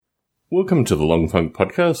Welcome to the Long Funk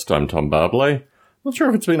Podcast. I'm Tom Barbley. Not sure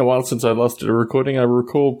if it's been a while since I last did a recording. I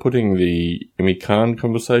recall putting the Emmy Khan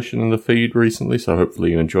conversation in the feed recently, so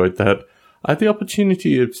hopefully you enjoyed that. I had the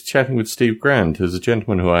opportunity of chatting with Steve Grant, who's a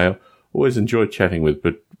gentleman who I always enjoy chatting with,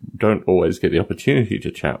 but don't always get the opportunity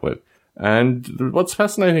to chat with. And what's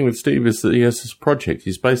fascinating with Steve is that he has this project.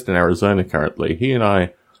 He's based in Arizona currently. He and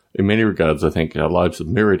I, in many regards, I think our lives have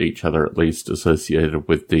mirrored each other, at least associated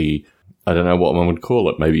with the, I don't know what one would call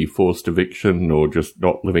it, maybe forced eviction or just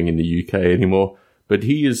not living in the UK anymore. But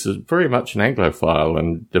he is very much an Anglophile,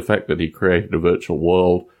 and the fact that he created a virtual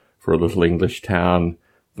world for a little English town,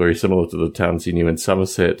 very similar to the towns he knew in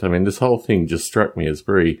Somerset. I mean, this whole thing just struck me as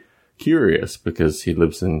very curious because he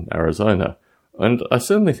lives in Arizona. And I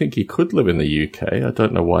certainly think he could live in the UK. I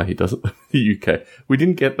don't know why he doesn't live in the UK. We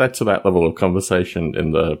didn't get that to that level of conversation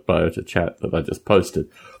in the biota chat that I just posted.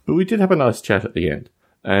 But we did have a nice chat at the end.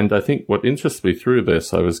 And I think what interests me through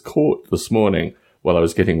this, I was caught this morning while I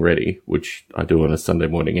was getting ready, which I do on a Sunday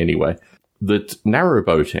morning anyway, that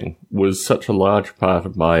narrowboating was such a large part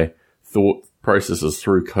of my thought processes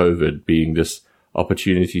through COVID, being this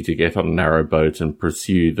opportunity to get on a narrowboat and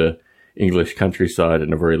pursue the English countryside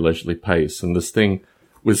in a very leisurely pace. And this thing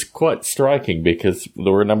was quite striking because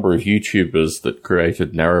there were a number of YouTubers that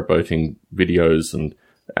created narrowboating videos and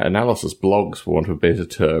analysis blogs, for want of a better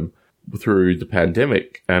term, through the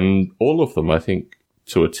pandemic. And all of them, I think,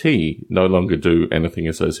 to a T, no longer do anything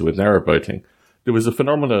associated with narrowboating. There was a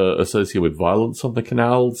phenomena associated with violence on the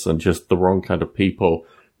canals and just the wrong kind of people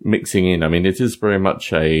mixing in. I mean, it is very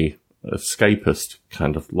much a escapist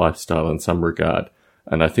kind of lifestyle in some regard.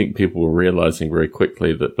 And I think people were realizing very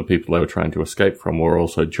quickly that the people they were trying to escape from were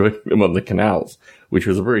also joining them on the canals, which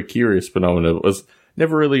was a very curious phenomenon. It was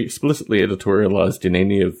never really explicitly editorialized in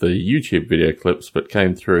any of the YouTube video clips, but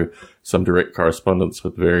came through some direct correspondence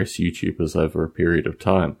with various YouTubers over a period of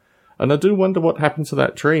time. And I do wonder what happened to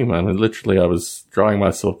that dream. I mean, literally, I was drying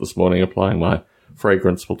myself this morning, applying my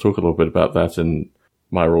fragrance. We'll talk a little bit about that in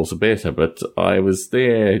My Rules Are Better, but I was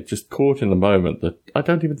there just caught in the moment that I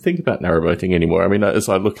don't even think about narrowboating anymore. I mean, as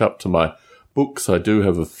I look up to my books, I do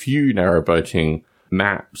have a few narrowboating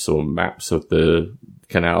maps or maps of the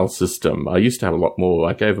canal system. I used to have a lot more.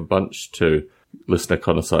 I gave a bunch to listener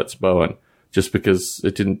Connor Seitz Bowen just because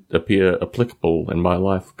it didn't appear applicable in my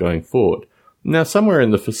life going forward. Now, somewhere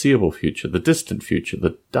in the foreseeable future, the distant future,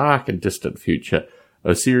 the dark and distant future,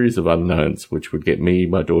 a series of unknowns which would get me,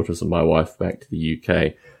 my daughters and my wife back to the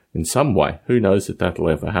UK in some way. Who knows if that'll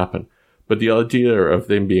ever happen. But the idea of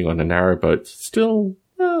them being on a narrowboat, still,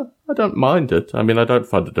 I don't mind it. I mean, I don't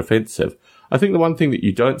find it offensive. I think the one thing that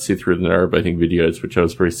you don't see through the narrowboating videos, which I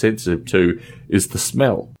was very sensitive to, is the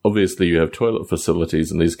smell. Obviously, you have toilet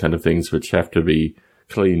facilities and these kind of things which have to be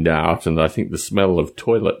cleaned out. And I think the smell of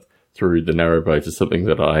toilet through the narrowboat is something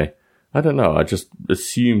that I don't know, I just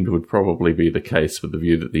assumed would probably be the case with the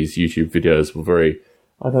view that these YouTube videos were very,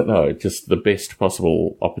 I don't know, just the best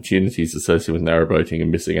possible opportunities associated with narrowboating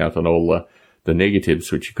and missing out on all the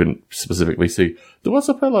negatives which you couldn't specifically see. There was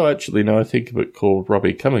a fellow actually, now I think of it, called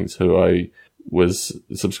Robbie Cummings, who I was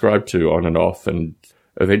subscribed to on and off and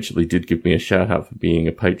eventually did give me a shout out for being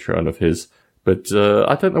a patron of his. But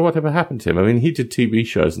I don't know whatever happened to him. I mean, he did TV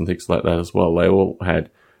shows and things like that as well. They all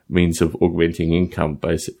had means of augmenting income,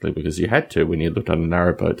 basically, because you had to when you lived on a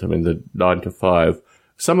narrowboat. I mean, the 9 to 5,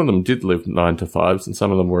 some of them did live 9 to 5s and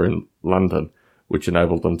some of them were in London, which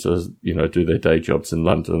enabled them to, do their day jobs in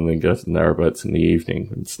London and then go to the narrowboats in the evening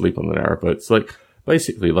and sleep on the narrowboats.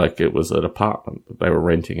 Basically like it was an apartment that they were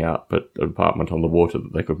renting out, but an apartment on the water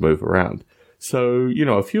that they could move around. So,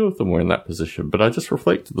 a few of them were in that position, but I just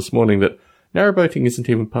reflected this morning that narrowboating isn't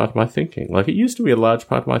even part of my thinking. Like, it used to be a large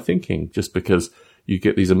part of my thinking just because you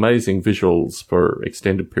get these amazing visuals for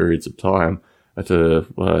extended periods of time at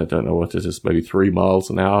I don't know what it is, maybe 3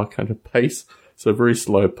 miles an hour kind of pace. So very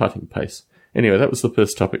slow putting pace. Anyway, that was the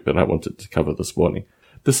first topic that I wanted to cover this morning.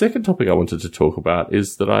 The second topic I wanted to talk about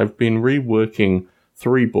is that I've been reworking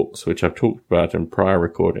 3 books, which I've talked about in prior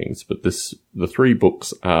recordings, but the 3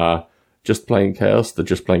 books are Just Plain Chaos, the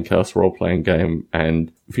Just Plain Chaos role-playing game,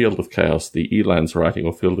 and Field of Chaos, the Elan's writing,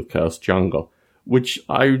 or Field of Chaos jungle, which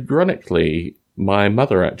ironically my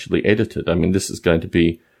mother actually edited. I mean, this is going to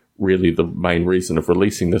be really the main reason of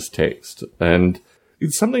releasing this text. And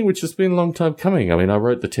it's something which has been a long time coming. I mean, I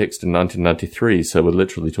wrote the text in 1993, so we're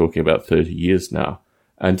literally talking about 30 years now.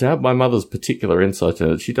 And to have my mother's particular insight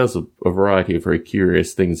in it, she does a variety of very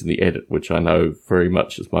curious things in the edit, which I know very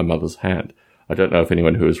much is my mother's hand. I don't know if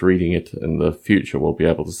anyone who is reading it in the future will be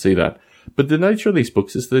able to see that. But the nature of these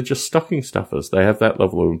books is they're just stocking stuffers. They have that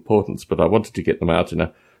level of importance, but I wanted to get them out in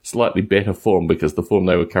a slightly better form because the form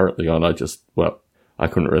they were currently on, I I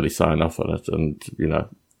couldn't really sign off on it. And,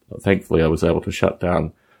 thankfully I was able to shut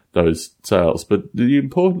down those sales. But the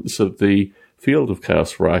importance of the field of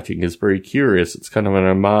chaos writing is very curious. It's kind of an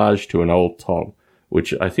homage to an old Tom,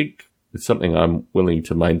 which I think is something I'm willing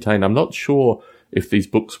to maintain. I'm not sure if these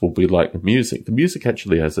books will be like the music. The music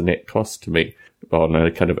actually has a net cost to me on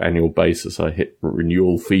a kind of annual basis. I hit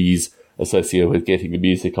renewal fees associated with getting the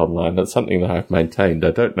music online. That's something that I've maintained.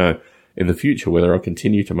 I don't know in the future whether I'll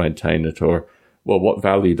continue to maintain it or, well, what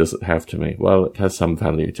value does it have to me? Well, it has some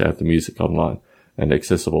value to have the music online and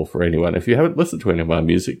accessible for anyone. If you haven't listened to any of my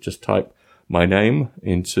music, just type my name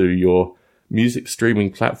into your music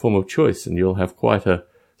streaming platform of choice and you'll have quite a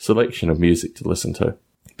selection of music to listen to.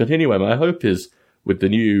 But anyway, my hope is with the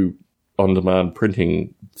new on-demand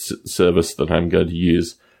printing service that I'm going to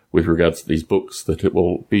use with regards to these books, that it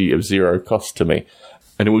will be of zero cost to me.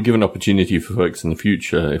 And it will give an opportunity for folks in the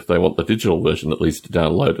future, if they want the digital version at least, to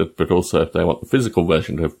download it, but also if they want the physical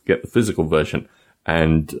version, to get the physical version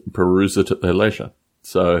and peruse it at their leisure.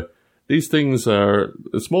 So these things are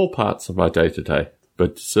small parts of my day-to-day,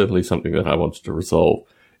 but certainly something that I wanted to resolve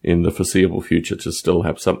in the foreseeable future, to still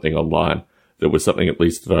have something online that was something at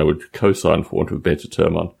least that I would co-sign, for want of a better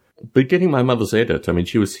term, on. But getting my mother's edit, I mean,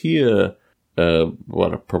 she was here,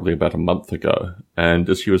 probably about a month ago, and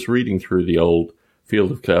as she was reading through the old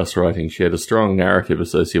field of chaos writing, she had a strong narrative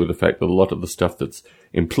associated with the fact that a lot of the stuff that's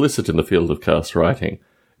implicit in the field of chaos writing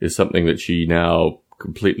is something that she now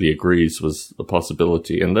completely agrees was a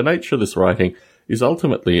possibility. And the nature of this writing is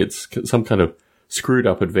ultimately it's some kind of screwed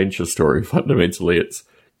up adventure story. Fundamentally, it's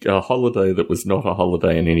a holiday that was not a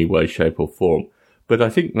holiday in any way, shape or form. But I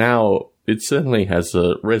think now it certainly has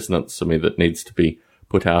a resonance to me that needs to be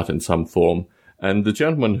put out in some form. And the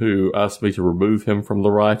gentleman who asked me to remove him from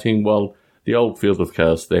the writing, well, the old field of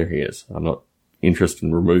chaos, there he is. I'm not interested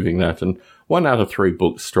in removing that. And 1 out of 3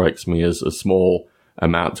 books strikes me as a small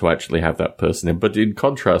amount to actually have that person in. But in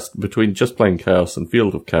contrast, between just plain chaos and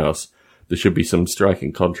field of chaos, there should be some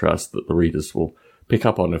striking contrast that the readers will pick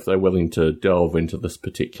up on if they're willing to delve into this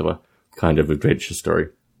particular kind of adventure story.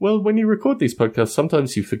 Well, when you record these podcasts,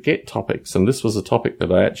 sometimes you forget topics, and this was a topic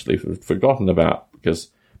that I actually had forgotten about because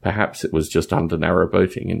perhaps it was just under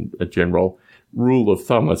narrowboating in a general rule of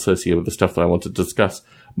thumb associated with the stuff that I want to discuss.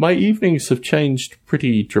 My evenings have changed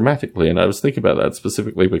pretty dramatically, and I was thinking about that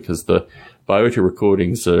specifically because the biota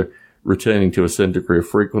recordings are returning to a certain degree of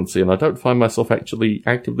frequency, and I don't find myself actually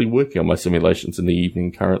actively working on my simulations in the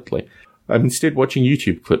evening currently. I'm instead watching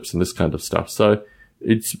YouTube clips and this kind of stuff. So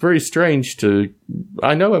it's very strange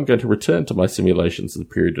I know I'm going to return to my simulations in a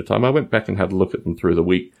period of time. I went back and had a look at them through the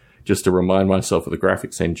week just to remind myself of the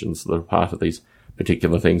graphics engines that are part of these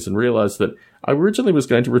particular things, and realized that I originally was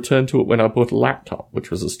going to return to it when I bought a laptop,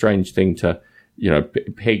 which was a strange thing to,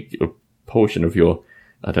 peg a portion of your,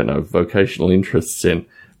 vocational interests in.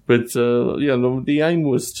 But, the aim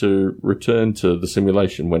was to return to the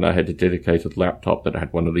simulation when I had a dedicated laptop that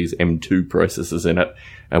had one of these M2 processors in it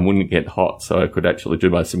and wouldn't get hot, so I could actually do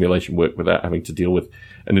my simulation work without having to deal with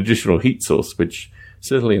an additional heat source, which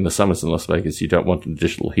certainly in the summers in Las Vegas, you don't want an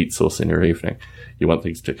additional heat source in your evening. You want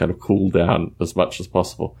things to kind of cool down as much as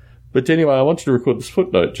possible. But anyway, I wanted to record this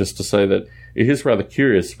footnote just to say that it is rather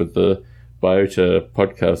curious with the biota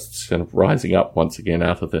podcasts kind of rising up once again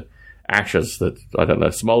out of the ashes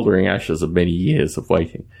smouldering ashes of many years of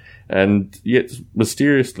waiting. And yet,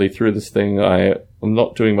 mysteriously through this thing, I am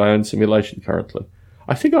not doing my own simulation currently.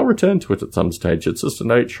 I think I'll return to it at some stage. It's just the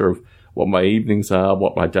nature of what my evenings are,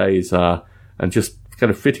 what my days are, and just kind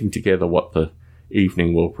of fitting together what the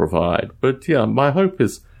evening will provide. But yeah, my hope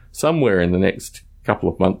is somewhere in the next couple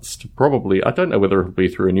of months to probably, I don't know whether it'll be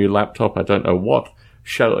through a new laptop, I don't know what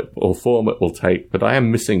shape or form it will take, but I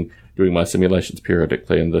am missing doing my simulations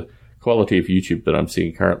periodically, and the quality of YouTube that I'm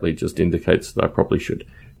seeing currently just indicates that I probably should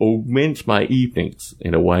augment my evenings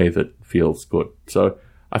in a way that feels good. So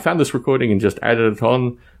I found this recording and just added it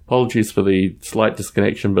on. Apologies for the slight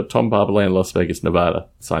disconnection, but Tom Barbalet in Las Vegas, Nevada,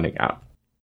 signing out.